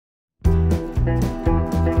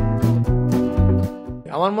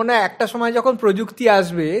আমার মনে হয় একটা সময় যখন প্রযুক্তি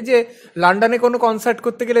আসবে যে লন্ডনে কোনো কনসার্ট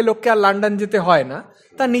করতে গেলে লোককে আর লন্ডন যেতে হয় না,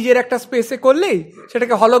 তার নিজের একটা স্পেসে করলেই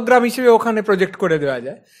সেটাকে হলোগ্রাম হিসেবে ওখানে প্রজেক্ট করে দেওয়া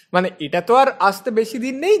যায়। মানে এটা তো আর আসতে বেশি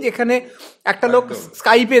দিন নেই যেখানে একটা লোক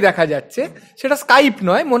স্কাইপে দেখা যাচ্ছে, সেটা স্কাইপ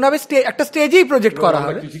নয়, মনে হবে একটা স্টেজেই প্রজেক্ট করা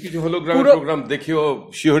হবে। কিছু কিছু হলোগ্রাম প্রোগ্রাম দেখেও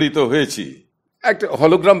শিহরিত হয়েছি। একটা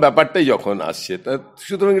হলোগ্রাম ব্যাপারটাই যখন আসছে,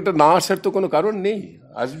 সুতরাং এটা না আসার তো কোনো কারণ নেই,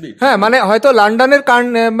 আসবে। হ্যাঁ, মানে হয়তো লন্ডনের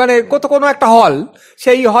মানে কোনো একটা হল,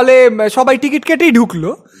 সেই হলে সবাই টিকিট কেটেই ঢুকলো,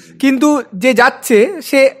 কিন্তু যে যাচ্ছে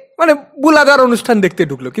সে মানে বুলাদার অনুষ্ঠান দেখতে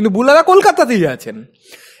ঢুকলো, কিন্তু বুলাদা কলকাতাতেই আছেন।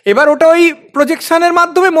 এবার ওটা ওই প্রজেকশনের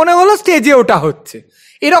মাধ্যমে মনে হলো স্টেজে ওটা হচ্ছে,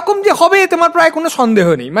 এরকম যে হবে তোমার প্রায় কোনো সন্দেহ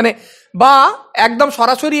নেই। মানে বা একদম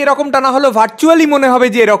সরাসরি এরকমটা না হলো ভার্চুয়ালি মনে হবে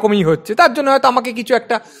যে এরকমই হচ্ছে, তার জন্য হয়তো আমাকে কিছু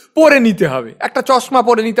একটা পরে নিতে হবে, একটা চশমা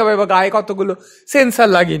পরে নিতে হবে বা গায়ে কতগুলো সেন্সার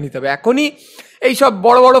লাগিয়ে নিতে হবে। এখনই এইসব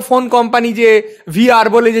বড় বড় ফোন কোম্পানি যে VR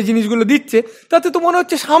বলে যে জিনিসগুলো দিচ্ছে, তাতে তো মনে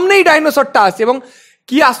হচ্ছে সামনেই ডাইনোসরটা আছে। এবং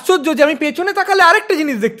কি আশ্চর্য যে আমি পেছনে তাকালে আরেকটা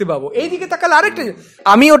জিনিস দেখতে পাবো, এইদিকে তাকালে আরেকটা,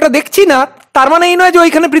 আমি ওটা দেখছি না তার মানে এই নয় যে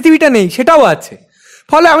ওইখানে পৃথিবীটা নেই, সেটাও আছে।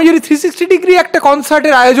 ফলে আমি যদি 360 ডিগ্রি একটা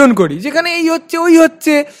কনসার্টের আয়োজন করি যেখানে এই হচ্ছে ওই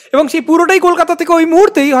হচ্ছে, এবং সেই পুরোটাই কলকাতা থেকে ওই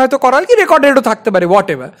মুহূর্তেই হয়তো করার কি রেকর্ডেডও থাকতে পারে, হোয়াট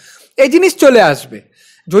এভার, এই জিনিস চলে আসবে।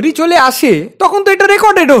 যদি চলে আসে তখন তো এটা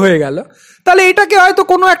রেকর্ডেডও হয়ে গেল। তাহলে এটাকে হয়তো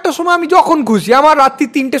কোনো একটা সময় আমি যখন খুশি, আমার রাত্রি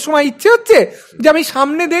 3টের সময় ইচ্ছে হচ্ছে যে আমি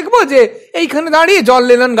সামনে দেখবো যে এইখানে দাঁড়িয়ে জন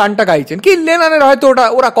লেনন গানটা গাইছেন, কি লেননের হয়তো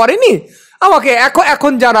ওরা করেনি, আমাকে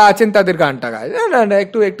এখন যারা আছেন তাদের গানটা গায়, না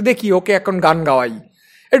একটু দেখি ওকে এখন গান গাওয়াই,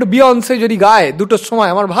 একটু বিয়ন্সে যদি গায় 2টোর সময়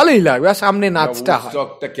আমার ভালোই লাগবে, আর সামনে নাচটা হয়।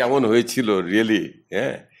 কেমন হয়েছিল রিয়েলি।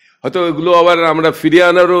 হ্যাঁ, হয়তো এগুলো আবার আমরা ফিরিয়ে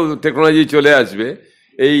আনারও টেকনোলজি চলে আসবে,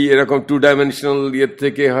 এই এরকম 2 ডাইমেনশনাল ইয়ের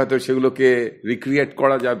থেকে হয়তো সেগুলোকে রিক্রিয়েট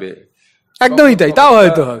করা যাবে। একদমই তাই, তাও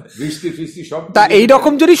হয়তো হবে। তা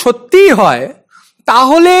এইরকম যদি সত্যিই হয়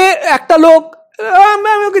তাহলে একটা লোক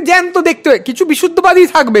ওকে জ্যান্ত দেখতে হয়, কিছু বিশুদ্ধবাদী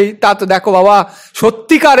থাকবেই, তা তো দেখো বাবা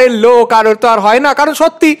সত্যিকারের লোক আর তো আর হয় না, কারণ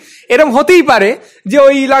সত্যি এরকম হতেই পারে যে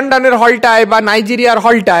ওই লন্ডনের হলটায় বা নাইজেরিয়ার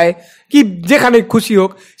হলটায় কি যেখানে খুশি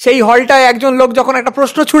হোক, সেই হলটায় একজন লোক যখন একটা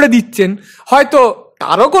প্রশ্ন ছুড়ে দিচ্ছেন, হয়তো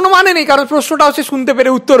তারও কোনো মানে নেই, কারণ প্রশ্নটাও সে শুনতে পেরে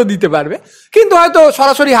উত্তরও দিতে পারবে, কিন্তু হয়তো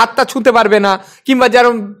সরাসরি হাতটা ছুঁতে পারবে না, কিংবা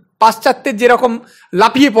যেরকম পাশ্চাত্যের যেরকম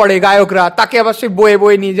লাফিয়ে পড়ে গায়করা, তাকে আবার সে বয়ে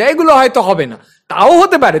বয়ে নিয়ে যায়, এগুলো হয়তো হবে না। তাও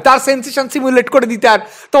হতে পারে, তার সেন্সেশন সিমুলেট করে দিতে আর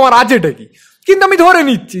তোমার আজেটা কি, কিন্তু আমি ধরে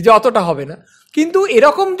নিচ্ছি যে অতটা হবে না। কিন্তু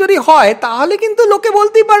এরকম যদি হয় তাহলে কিন্তু লোকে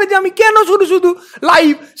বলতেই পারে যে আমি কেন শুধু শুধু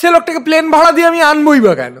লাইভ, সে লোকটাকে প্লেন ভাড়া দিয়ে আমি আনবই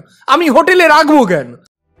বা কেন, আমি হোটেলে রাখবো কেন।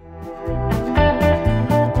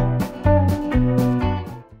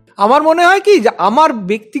 আমার মনে হয় কি, যে আমার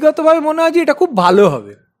ব্যক্তিগতভাবে মনে হয় যে এটা খুব ভালো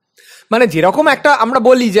হবে। মানে যেরকম একটা আমরা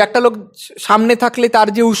বলি যে একটা লোক সামনে থাকলে তার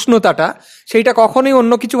যে উষ্ণতাটা, সেইটা কখনোই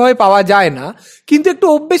অন্য কিছুভাবে পাওয়া যায় না, কিন্তু একটু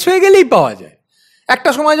অভ্যেস হয়ে গেলেই পাওয়া যায়।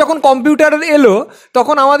 একটা সময় যখন কম্পিউটার এলো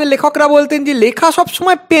তখন আমাদের লেখকরা বলতেন যে লেখা সব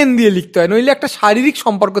সময় পেন দিয়ে লিখতে হয়, নইলে একটা শারীরিক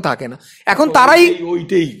সম্পর্ক থাকে না। এখন তারাই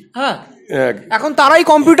এখন তারাই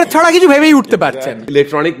কম্পিউটার ছাড়া কিছু ভেবেই উঠতে পারছেন।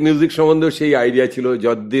 ইলেকট্রনিক মিউজিক সম্বন্ধে সেই আইডিয়া ছিল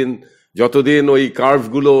যতদিন ওই কার্ভ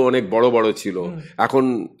গুলো অনেক বড় বড় ছিল, এখন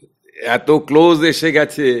এত ক্লোজ এসে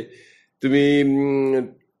গেছে। তুমি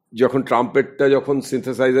যখন ট্রাম্পেটটা যখন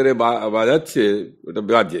সিনথেসাইজারে বাজাচ্ছে, ওটা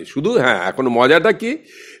বাজে শুধু, হ্যাঁ এখন মজাটা কি,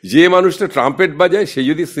 যে মানুষটা ট্রাম্পেট বাজায় সে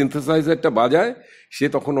যদি সিনথেসাইজারটা বাজায় সে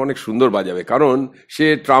তখন অনেক সুন্দর বাজাবে, কারণ সে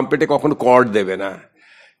ট্রাম্পেটে কখনো কর্ড দেবে না।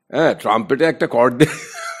 হ্যাঁ, ট্রাম্পেটে একটা কর্ড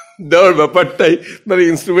দেওয়ার ব্যাপারটাই, মানে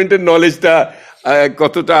ইনস্ট্রুমেন্টের নলেজটা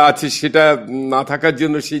কতটা আছে সেটা না থাকার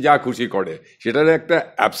জন্য সে যা খুশি করে, সেটার একটা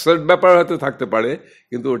অ্যাবসার্ড ব্যাপার হয়তো থাকতে পারে,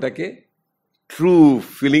 কিন্তু ওটাকে ট্রু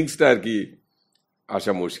ফিলিংসটা আর কি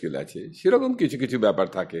আসা মুশকিল আছে। সেরকম কিছু কিছু ব্যাপার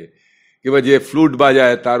থাকে, কিংবা যে ফ্লুট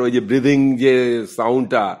বাজায় তার ওই যে ব্রিদিং যে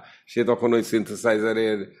সাউন্ডটা, সে তখন ওই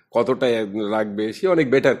সিনথেসাইজারের কতটা রাখবে, সে অনেক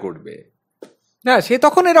বেটার করবে। হ্যাঁ, সে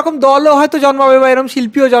তখন এরকম দলও হয়তো জন্মাবে বা এরকম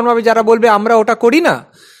শিল্পীও জন্মাবে যারা বলবে আমরা ওটা করি না,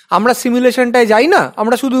 আমরা সিমুলেশনটায় যাই না,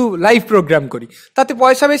 আমরা শুধু লাইভ প্রোগ্রাম করি, তাতে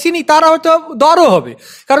পয়সা বেশি নেই, তারা হয়তো দরও হবে।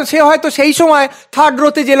 কারণ সে হয়তো সেই সময় 3rd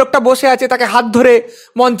রোতে যে লোকটা বসে আছে তাকে হাত ধরে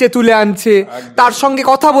মঞ্চে তুলে আনছে, তার সঙ্গে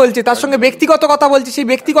কথা বলছে, তার সঙ্গে ব্যক্তিগত কথা বলছে, সেই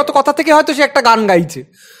ব্যক্তিগত কথা থেকে হয়তো সে একটা গান গাইছে,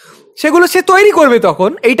 সেগুলো সে তৈরি করবে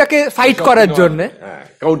তখন এইটাকে ফাইট করার জন্য,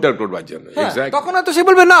 কাউন্টার করবার জন্য। তখন হয়তো সে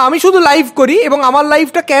বলবে না আমি শুধু লাইভ করি, এবং আমার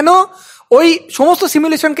লাইভটা কেন ওই সমস্ত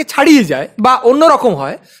সিমুলেশনকে ছাড়িয়ে যায় বা অন্যরকম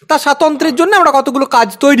হয়, তার স্বাতন্ত্র্যের জন্য আমরা কতগুলো কাজ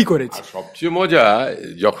তৈরি করেছি। সবচেয়ে মজা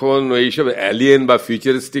যখন এইসব অ্যালিয়েন বা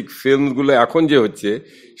ফিউচারিস্টিক ফিল্মগুলো এখন যে হচ্ছে,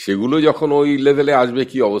 সেগুলো যখন ওই লেভেলে আসবে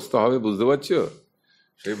কি অবস্থা হবে বুঝতে পারছো?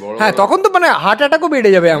 হ্যাঁ, তখন তো মানে হার্ট অ্যাটাকও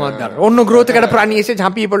বেড়ে যাবে আমার দ্বারা, অন্য গ্রহ থেকে একটা প্রাণী এসে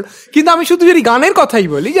ঝাঁপিয়ে পড়ল। কিন্তু আমি শুধু যদি গানের কথাই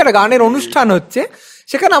বলি, যারা গানের অনুষ্ঠান হচ্ছে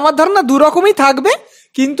সেখানে আমার ধারণা দু রকমই থাকবে,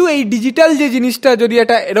 কিন্তু এই ডিজিটাল যে জিনিসটা যদি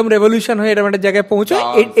এটা এরকম রেভলিউশন হয়ে এরকম একটা জায়গায় পৌঁছায়,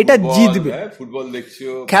 এটা জিতবে, ফুটবল দেখছো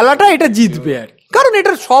খেলাটা এটা জিতবে আর কি। কারণ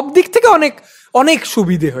এটার সব দিক থেকে অনেক অনেক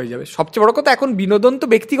সুবিধে হয়ে যাবে। সবচেয়ে বড় কথা, এখন বিনোদন তো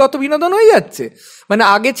ব্যক্তিগত বিনোদন হয়ে যাচ্ছে। মানে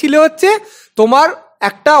আগে ছিল হচ্ছে তোমার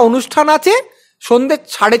একটা অনুষ্ঠান আছে সন্ধ্যে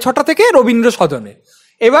 6:30 থেকে রবীন্দ্র সদনে,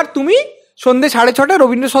 এবার তুমি সন্ধ্যে 6:30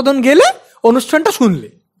 রবীন্দ্র সদন গেলে অনুষ্ঠানটা শুনলে।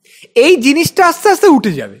 এই জিনিসটা আস্তে আস্তে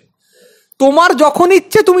উঠে যাবে। তোমার যখন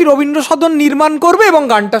ইচ্ছে তুমি রবীন্দ্র সদন নির্মাণ করবে এবং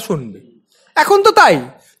গানটা শুনবে। এখন তো তাই,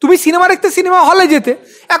 তুমি সিনেমা দেখতে সিনেমা হলে যেতে,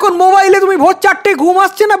 এখন মোবাইলে তুমি ভোর 4টে ঘুম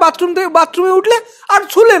আসছে না, বাথরুমে উঠলে আর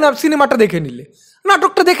শুলে না, সিনেমাটা দেখে নিলে,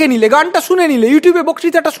 নাটকটা দেখে নিলে, গানটা শুনে নিলে, ইউটিউবে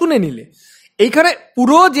বক্তৃতাটা শুনে নিলে। এইখানে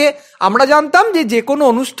পুরো যে আমরা জানতাম যে কোনো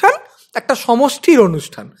অনুষ্ঠান একটা সমষ্টির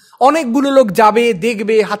অনুষ্ঠান, অনেকগুলো লোক যাবে,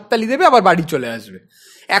 দেখবে, হাততালি দেবে, আবার বাড়ি চলে আসবে।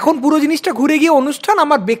 এখন পুরো জিনিসটা ঘুরে গিয়ে অনুষ্ঠান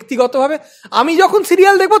আমার ব্যক্তিগতভাবে, আমি যখন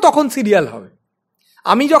সিরিয়াল দেখবো তখন সিরিয়াল হবে,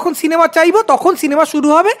 আমি যখন সিনেমা চাইবো তখন সিনেমা শুরু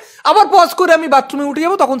হবে, আবার পজ করে আমি বাথরুমে উঠে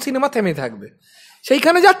যাবো, তখন সিনেমা থেমে থাকবে।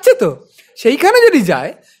 সেইখানে যাচ্ছে তো, সেইখানে যদি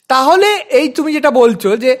যায় তাহলে এই তুমি যেটা বলছো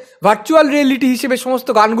যে ভার্চুয়াল রিয়েলিটি হিসেবে সমস্ত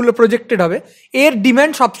গানগুলো প্রজেক্টেড হবে, এর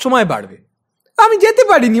ডিম্যান্ড সবসময় বাড়বে। আমি যেতে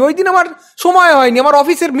পারিনি ওই দিন, আমার সময় হয়নি, আমার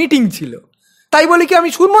অফিসের মিটিং ছিল, তাই বলে কি আমি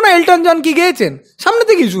শুনবো না এলটন জন কি গেয়েছেন, সামনে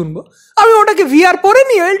থেকেই শুনবো। আমি ওটাকে ভিআর পরে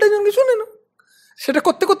নিয়ে এলটন জনকে শুনে না, সেটা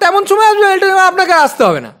করতে করতে এমন সময় আসবে এলটন জন আপনাকে আসতে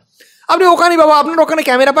হবে না, আপনি ওখানে বাবা আপনার ওখানে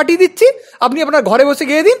ক্যামেরা পাঠিয়ে দিচ্ছি, আপনি আপনার ঘরে বসে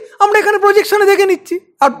গিয়ে দিন, আমরা এখানে প্রজেকশনে দেখে নিচ্ছি,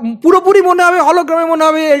 আর পুরোপুরি মনে হবে হলোগ্রামে মনে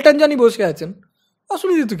হবে এলটন জনই বসে আছেন।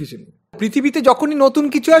 অসুবিধা তো কিছু নেই। পৃথিবীতে যখনই নতুন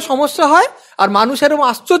কিছু হয় সমস্যা হয়, আর মানুষ এরকম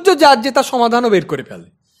আশ্চর্য যার যে তার সমাধানও বের করে ফেলে,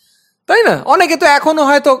 তাই না? অনেকে তো এখনো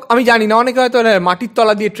হয়তো, আমি জানি না, অনেকে হয়তো মাটির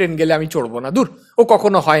তলা দিয়ে ট্রেন গেলে আমি চড়বো না, দূর, ও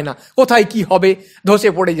কখনো হয় না, কোথায় কি হবে, ধসে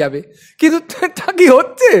পড়ে যাবে। কিন্তু তা কি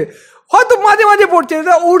হচ্ছে, হয়তো মাঝে মাঝে পড়ছে,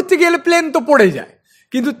 উড়তে গেলে প্লেন তো পড়ে যায়,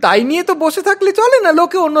 কিন্তু তাই নিয়ে তো বসে থাকলে চলে না,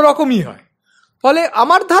 লোকে অন্যরকমই হয়। ফলে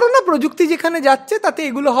আমার ধারণা প্রযুক্তি যেখানে যাচ্ছে তাতে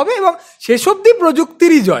এগুলো হবে, এবং শেষ অবধি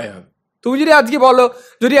প্রযুক্তিরই জয় হবে। তুমি যদি আজকে বলো,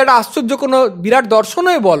 যদি একটা আশ্চর্য কোনো বিরাট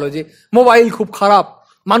দর্শনই বলো যে মোবাইল খুব খারাপ,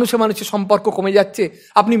 মানুষে মানুষের সম্পর্ক কমে যাচ্ছে,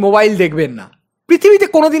 আপনি মোবাইল দেখবেন না, পৃথিবীতে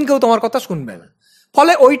কোনোদিন কেউ তোমার কথা শুনবে না।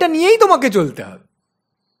 ফলে ওইটা নিয়েই তোমাকে চলতে হবে।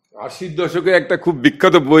 80 দশকে একটা খুব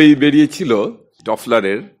বিখ্যাত বই বেরিয়েছিল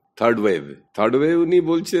টফলারের, থার্ড ওয়েভ। উনি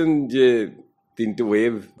বলছেন যে 3টে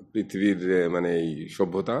ওয়েভ পৃথিবীর মানে এই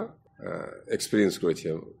সভ্যতা এক্সপিরিয়েন্স করেছে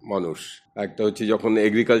মানুষ। একটা হচ্ছে যখন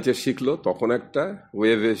এগ্রিকালচার শিখলো তখন একটা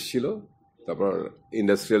ওয়েভ এসেছিল, তারপর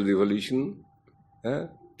ইন্ডাস্ট্রিয়াল রিভলিউশন, হ্যাঁ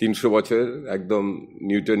 300 বছর একদম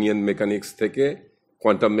নিউটনিয়ান মেকানিক্স থেকে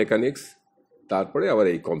কোয়ান্টাম মেকানিক্স, তারপরে আবার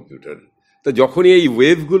এই কম্পিউটার। তো যখনই এই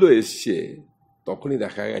ওয়েভগুলো এসছে তখনই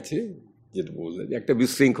দেখা গেছে যেটা বললেন যে একটা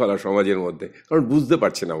বিশৃঙ্খলা সমাজের মধ্যে, কারণ বুঝতে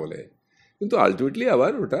পারছে না বলে, কিন্তু আলটিমেটলি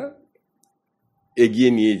আবার ওটা এগিয়ে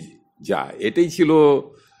নিয়ে যায়। এটাই ছিল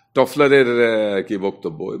টফলারের কি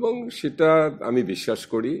বক্তব্য, এবং সেটা আমি বিশ্বাস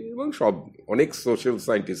করি, এবং অনেক সোশ্যাল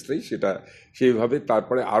সায়েন্টিস্টরাই সেটা সেইভাবে।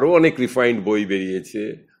 তারপরে আরও অনেক রিফাইন্ড বই বেরিয়েছে,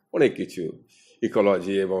 অনেক কিছু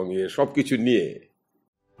ইকোলজি এবং সব কিছু নিয়ে।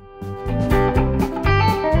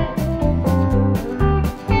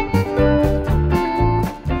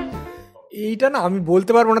 এইটা না আমি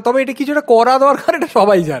বলতে পারবো না, তবে এটা কিছুটা করা দরকার, এটা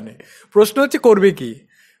সবাই জানে। প্রশ্ন হচ্ছে করবে কি,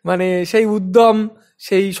 মানে সেই উদ্যম,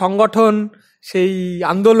 সেই সংগঠন, সেই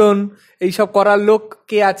আন্দোলন, এইসব করার লোক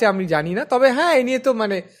কে আছে আমি জানি না। তবে হ্যাঁ, এই নিয়ে তো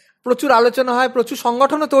মানে প্রচুর আলোচনা হয়, প্রচুর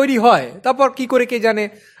সংগঠনও তৈরি হয়, তারপর কি করে কে জানে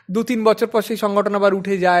 2-3 বছর পর সেই সংগঠন আবার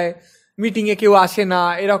উঠে যায়, মিটিংয়ে কেউ আসে না,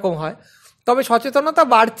 এরকম হয়। তবে সচেতনতা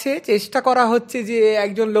বাড়ছে, চেষ্টা করা হচ্ছে যে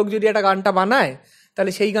একজন লোক যদি একটা গানটা বানায়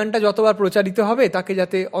তাহলে সেই গানটা যতবার প্রচারিত হবে তাকে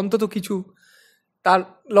যাতে অন্তত কিছু তার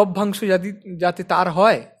লভ্যাংশ যাতে তার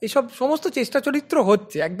হয়, এসব সমস্ত চেষ্টা চরিত্র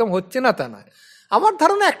হচ্ছে, একদম হচ্ছে না তা নয়। আমার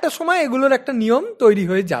ধারণা একটা সময় এগুলোর একটা নিয়ম তৈরি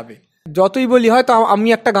হয়ে যাবে। যতই বলি হয়তো আমি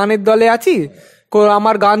একটা গানের দলে আছি,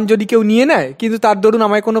 আমার গান যদি কেউ নিয়ে নেয় কিন্তু তার দরুন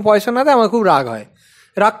আমায় কোনো পয়সা না দেয়, আমার খুব রাগ হয়।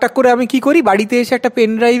 রাগটাক করে আমি কি করি, বাড়িতে এসে একটা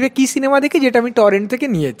পেন ড্রাইভে কি সিনেমা দেখি যেটা আমি টরেন্ট থেকে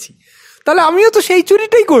নিয়েছি, তাহলে আমিও তো সেই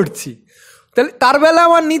চুরিটাই করছি। তাহলে তার বেলা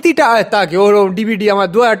আমার নীতিটা তাকে ওর ডিভিডি আমার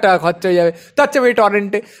 2000 টাকা খরচা হয়ে যাবে, তার চেয়ে আমি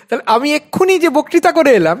টরেন্টে। তাহলে আমি এক্ষুনি যে বক্তৃতা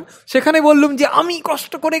করে এলাম সেখানে বললাম যে আমি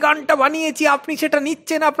কষ্ট করে গানটা বানিয়েছি, আপনি সেটা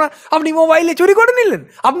নিচ্ছেন, আপনি মোবাইলে চুরি করে নিলেন,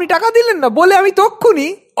 আপনি টাকা দিলেন না বলে আমি তক্ষুনি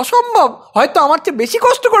অসম্ভব, হয়তো আমার চেয়ে বেশি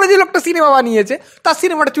কষ্ট করে যে লোকটা সিনেমা বানিয়েছে তার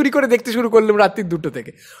সিনেমাটা চুরি করে দেখতে শুরু করলাম রাত্রি 2টো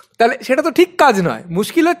থেকে। তাহলে সেটা তো ঠিক কাজ নয়।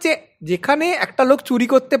 মুশকিল হচ্ছে যেখানে একটা লোক চুরি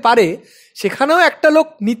করতে পারে সেখানেও একটা লোক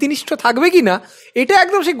নীতিনিষ্ঠ থাকবে কি না, এটা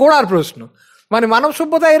একদম সে গোড়ার প্রশ্ন। মানে মানব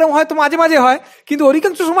সভ্যতা এরকম হয়তো মাঝে মাঝে হয়, কিন্তু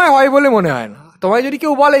অধিকাংশ সময় হয় বলে মনে হয় না। তোমায় যদি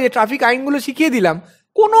কেউ বলে যে ট্রাফিক আইনগুলো শিখিয়ে দিলাম,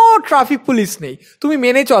 কোনো ট্রাফিক পুলিশ নেই, তুমি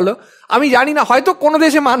মেনে চলো, আমি জানি না হয়তো কোনো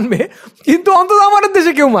দেশে মানবে, কিন্তু অন্তত আমাদের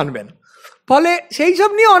দেশে কেউ মানবে না। ফলে সেই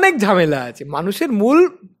সব নিয়ে অনেক ঝামেলা আছে। মানুষের মূল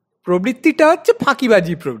প্রবৃত্তিটা হচ্ছে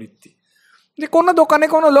ফাঁকিবাজি প্রবৃত্তি, যে কোনো দোকানে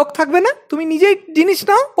কোনো লোক থাকবে না, তুমি নিজেই জিনিস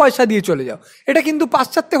নাও, পয়সা দিয়ে চলে যাও। এটা কিন্তু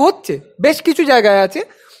পাশ্চাত্যে হচ্ছে, বেশ কিছু জায়গায় আছে,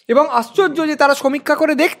 এবং আশ্চর্য যে তারা সমীক্ষা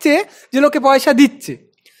করে দেখছে যে লোকে পয়সা দিচ্ছে।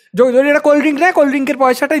 যদি এটা কোল্ড ড্রিঙ্ক নেয়, কোল্ড ড্রিঙ্কের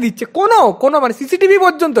পয়সাটাই দিচ্ছে, কোনো মানে সিসিটিভি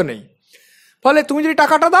পর্যন্ত নেই। ফলে তুমি যদি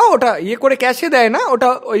টাকাটা দাও, ওটা ইয়ে করে ক্যাশে দেয় না, ওটা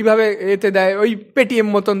ওইভাবে এতে দেয়, ওই পেটিএম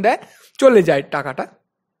মতন দেয়, চলে যায় টাকাটা।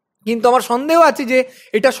 কিন্তু আমার সন্দেহ আছে যে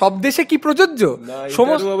এটা সব দেশে কি প্রযোজ্য।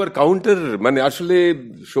 সমস্ত আবার কাউন্টার, মানে আসলে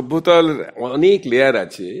সভ্যতার অনেক লেয়ার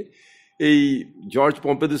আছে। এই জর্জ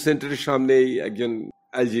পম্পেদু সেন্টারের সামনেই একজন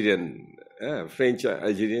আলজেরিয়ান, ফ্রেঞ্চ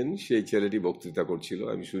আলজেরিয়ান, সেই ছেলেটি বক্তৃতা করছিল,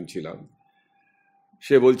 আমি শুনছিলাম।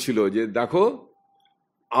 সে বলছিল যে দেখো,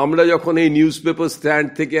 আমরা যখন এই নিউজ পেপার স্ট্যান্ড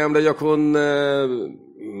থেকে আমরা যখন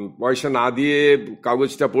পয়সা না দিয়ে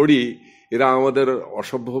কাগজটা পড়ি, এরা আমাদের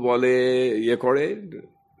অসভ্য বলে, ইয়ে করে,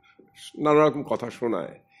 নানা রকম কথা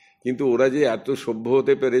শোনায়। কিন্তু ওরা যে এত সভ্য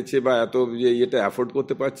হতে পেরেছে বা এত যে এটা অ্যাফোর্ড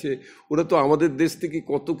করতে পারছে, ওরা তো আমাদের দেশ থেকে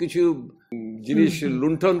কত কিছু জিনিস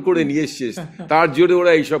লুণ্ঠন করে নিয়ে এসছে, তার জোরে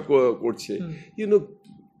ওরা এইসব করছে। কিন্তু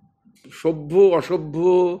সভ্য অসভ্য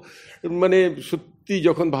মানে সত্যি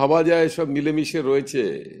যখন ভাবা যায় সব মিলেমিশে রয়েছে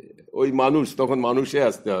ওই মানুষ, তখন মানুষে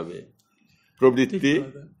আসতে হবে প্রবৃত্তি,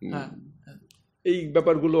 এই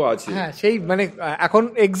ব্যাপারগুলো আছে। হ্যাঁ, সেই মানে এখন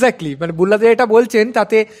এক্স্যাক্টলি মানে বুল্লাদে এটা বলছেন,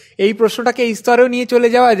 তাতে এই প্রশ্নটাকে এই স্তরেও নিয়ে চলে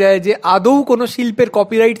যাওয়া যায় যে আদৌ কোনো শিল্পের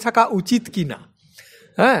কপিরাইট থাকা উচিত কি না।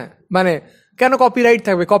 হ্যাঁ, মানে কেন কপিরাইট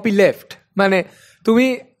থাকবে? কপি লেফট মানে তুমি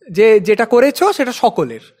যেটা করেছো সেটা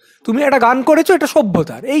সকলের। তুমি একটা গান করেছো, এটা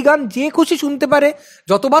সভ্যতার। এই গান যে খুশি শুনতে পারে,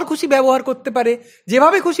 যতবার খুশি ব্যবহার করতে পারে,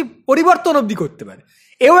 যেভাবে খুশি পরিবর্তন অবধি করতে পারে,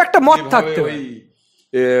 এও একটা মত থাকতে পারে।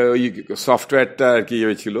 ওই সফটওয়্যারটা আর কি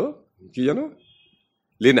হয়েছিল, কি জানো,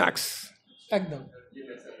 লিনাক্স, একদম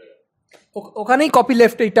ওখানেই কপি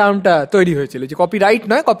লেফট এই টার্মটা তৈরি হয়েছিল, যে কপি রাইট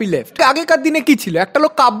নয়, কপি লেফট। আগেকার দিনে কি ছিল, একটা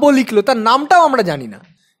লোক কাব্য লিখলো, তার নামটাও আমরা জানি না,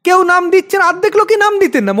 কেউ নাম দিচ্ছেন, অর্ধেক লোকই নাম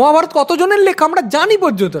দিতেন না। মহাভারত কতজনের লেখা আমরা জানি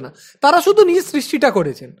পর্যন্ত না, তারা শুধু নিজের সৃষ্টিটা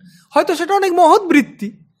করেছেন। হয়তো সেটা অনেক মহৎ বৃত্তি।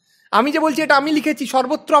 আমি যে বলছি এটা আমি লিখেছি,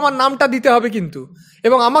 সর্বত্র আমার নামটা দিতে হবে কিন্তু,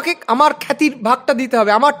 এবং আমাকে আমার খ্যাতির ভাগটা দিতে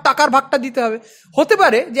হবে, আমার টাকার ভাগটা দিতে হবে। হতে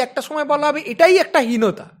পারে যে একটা সময় বলা হবে এটাই একটা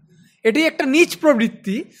হীনতা, এটাই একটা নীচ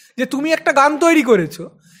প্রবৃত্তি, যে তুমি একটা গান তৈরি করেছো,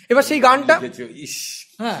 এবার সেই গানটা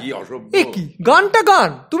কি গানটা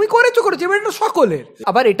গান তুমি করেছো, এবার এটা সকলের।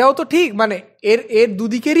 আবার এটাও তো ঠিক, মানে এর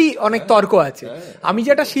দুদিকেরই অনেক তর্ক আছে। আমি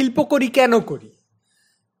যেটা শিল্প করি কেন করি,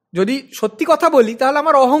 যদি সত্যি কথা বলি তাহলে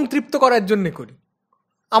আমার অহং তৃপ্ত করার জন্য করি,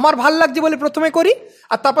 আমার ভাল লাগছে বলে প্রথমে করি,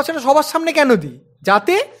 আর তারপর সেটা সবার সামনে কেন দিই,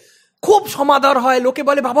 যাতে খুব সমাদর হয়, লোকে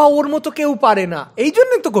বলে বাবা ওর মতো কেউ পারে না, এই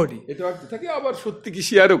জন্যই তো করি। এটা থাকে, আবার সত্যি কি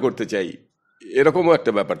শেয়ারও করতে চাই, এরকমও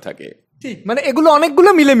একটা ব্যাপার থাকে। ঠিক, মানে এগুলো অনেকগুলো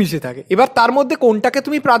মিলেমিশে থাকে। এবার তার মধ্যে কোনটাকে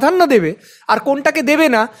তুমি প্রাধান্য দেবে আর কোনটাকে দেবে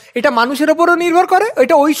না, এটা মানুষের ওপরও নির্ভর করে,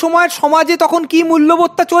 এটা ওই সময়ের সমাজে তখন কি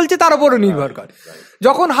মূল্যবোধটা চলছে তার উপরও নির্ভর করে।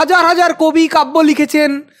 যখন হাজার হাজার কবি কাব্য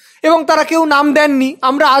লিখেছেন এবং তারা কেউ নাম দেননি,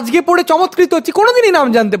 আমরা আজকে পড়ে চমৎকৃত হচ্ছি, কোনোদিনই নাম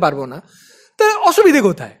জানতে পারবো না, তো অসুবিধে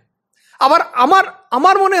কোথায়? আবার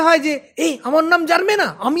আমার মনে হয় যে এই আমার নাম জানবে না,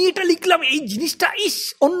 আমি এটা লিখলাম, এই জিনিসটা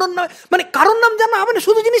অন্য মানে কারোর নাম জানা হবে না,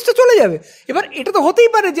 শুধু জিনিসটা চলে যাবে। এবার এটা তো হতেই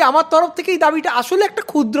পারে যে আমার তরফ থেকে এই দাবিটা আসলে একটা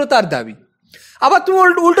ক্ষুদ্রতার দাবি। আবার তুমি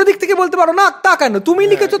উল্টো দিক থেকে বলতে পারো না, তা কেন, তুমি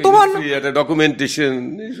লিখেছো, তোমার ডকুমেন্টেশন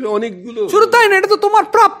অনেকগুলো, শুধু তাই না, এটা তো তোমার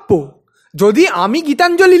প্রাপ্য। যদি আমি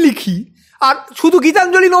গীতাঞ্জলি লিখি আর শুধু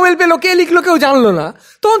গীতাঞ্জলি নোবেল পেলো, কে লিখলো কেউ জানলো না,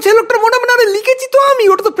 তখন সে লোকটার মনে মনে লিখেছি তো আমি,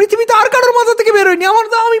 ওটা তো পৃথিবীতে আর কারোর মাথা থেকে বেরোয়নি, আমার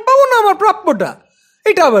তো আমি পাবো না আমার প্রাপ্যটা।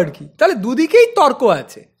 এটা আবার কি? তাহলে দুদিকেই তর্ক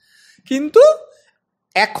আছে। কিন্তু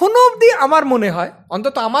এখনো অবধি আমার মনে হয়,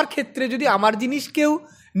 অন্তত আমার ক্ষেত্রে, যদি আমার জিনিস কেউ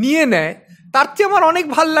নিয়ে নেয়, তার চেয়ে আমার অনেক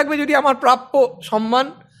ভাল লাগবে যদি আমার প্রাপ্য সম্মান,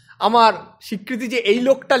 আমার স্বীকৃতি, যে এই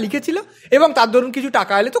লোকটা লিখেছিল, এবং তার ধরুন কিছু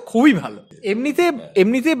টাকা এলে তো খুবই ভালো।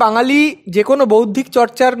 এমনিতে বাঙালি যে কোনো বৌদ্ধিক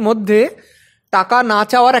চর্চার মধ্যে টাকা না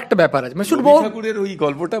চাওয়ার একটা ব্যাপার আছে। ঠাকুরের ওই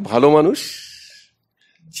গল্পটা, ভালো মানুষ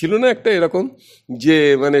ছিল না একটা এরকম, যে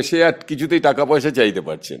মানে সে আর কিছুতেই টাকা পয়সা চাইতে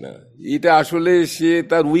পারছে না, এটা আসলে সে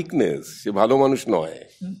তার উইকনেস, সে ভালো মানুষ নয়।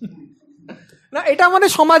 না, এটা আমাদের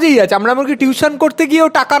সমাজেই আছে। আমরা এমনকি টিউশন করতে গিয়েও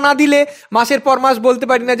টাকা না দিলে মাসের পর মাস বলতে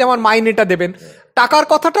পারি না যে আমার মাইনেটা দেবেন। টাকার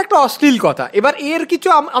কথাটা একটা অশ্লীল কথা। এবার এর কিছু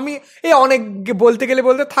আমি অনেক বলতে গেলে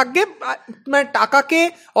বলতে থাকবে, মানে টাকাকে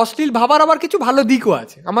অশ্লীল ভাবার আবার কিছু ভালো দিকও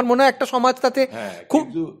আছে। আমার মনে হয় একটা সমাজ তাতে খুব,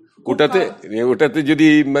 ওটাতে যদি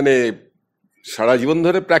মানে সারা জীবন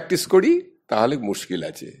ধরে প্র্যাকটিস করি তাহলে মুশকিল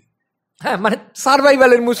আছে। হ্যাঁ, মানে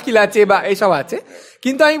সার্ভাইভালের মুশকিল আছে বা এসব আছে।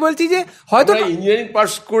 কিন্তু আমি বলছি যে হয়তো ইঞ্জিনিয়ারিং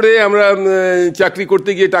পাস করে আমরা চাকরি করতে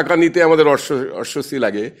গিয়ে টাকা নিতে আমাদের অস্বস্তি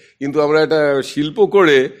লাগে, কিন্তু আমরা একটা শিল্প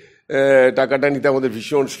করে টাকাটা নিতে আমাদের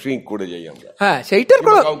ভীষণ শ্রিঙ্ক করে যাই আমরা। হ্যাঁ, সেইটার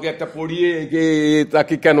কাউকে একটা পড়িয়ে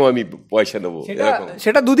তাকে কেন আমি পয়সা নেবো,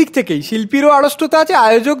 সেটা দুদিক থেকেই, শিল্পীরও আড়ষ্টতা আছে,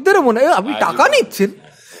 আয়োজকদেরও মনে হয় আপনি টাকা নিচ্ছেন।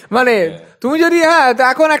 মানে তুমি যদি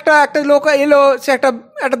এখন একটা লোক এলো, সে একটা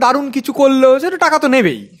দারুণ কিছু করলো, সেটা টাকা তো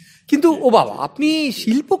নেবেই, কিন্তু ও বাবা আপনি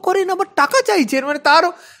শিল্প করেন আবার টাকা চাইছেন, মানে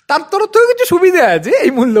তার তরফ থেকে কিছু সুবিধা আছে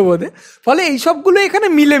এই মূল্যবোধে, ফলে এই সবগুলো এখানে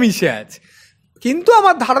মিলেমিশে আছে। কিন্তু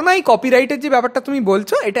আমার ধারণা এই কপিরাইটের যে ব্যাপারটা তুমি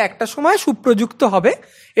বলছো, এটা একটা সময় সুপ্রযুক্ত হবে,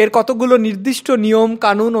 এর কতগুলো নির্দিষ্ট নিয়ম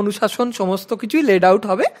কানুন অনুশাসন সমস্ত কিছুই লেড আউট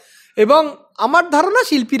হবে, এবং আমার ধারণা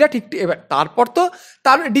শিল্পীরা ঠিক, এবার তারপর তো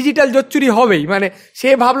তার ডিজিটাল জোচ্চুরি হবেই, মানে সে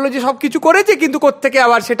ভাবলো যে সবকিছু করেছে, কিন্তু কোত্থেকে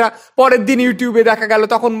আবার সেটা পরের দিন ইউটিউবে দেখা গেল,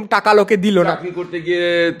 তখন টাকা লোকে দিল না। চাকরি করতে গিয়ে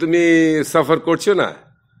তুমি সাফার করছো না,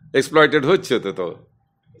 এক্সপ্লয়েটেড হচ্ছে তো,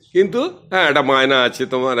 কিন্তু একটা মায়না আছে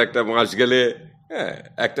তোমার, একটা মাস গেলে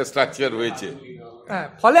একটা স্ট্রাকচার হয়েছে।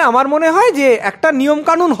 ফলে আমার মনে হয় যে একটা নিয়ম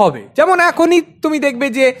কানুন হবে, যেমন এখনই তুমি দেখবে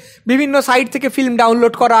যে বিভিন্ন সাইট থেকে ফিল্ম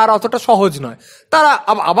ডাউনলোড করা আর অতটা সহজ নয়, তারা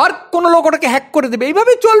আবার কোনো লোক ওটাকে হ্যাক করে দেবে,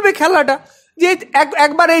 এইভাবে চলবে খেলাটা, যে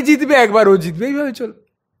একবার এই জিতবে একবার ও জিতবে, এইভাবে চলবে।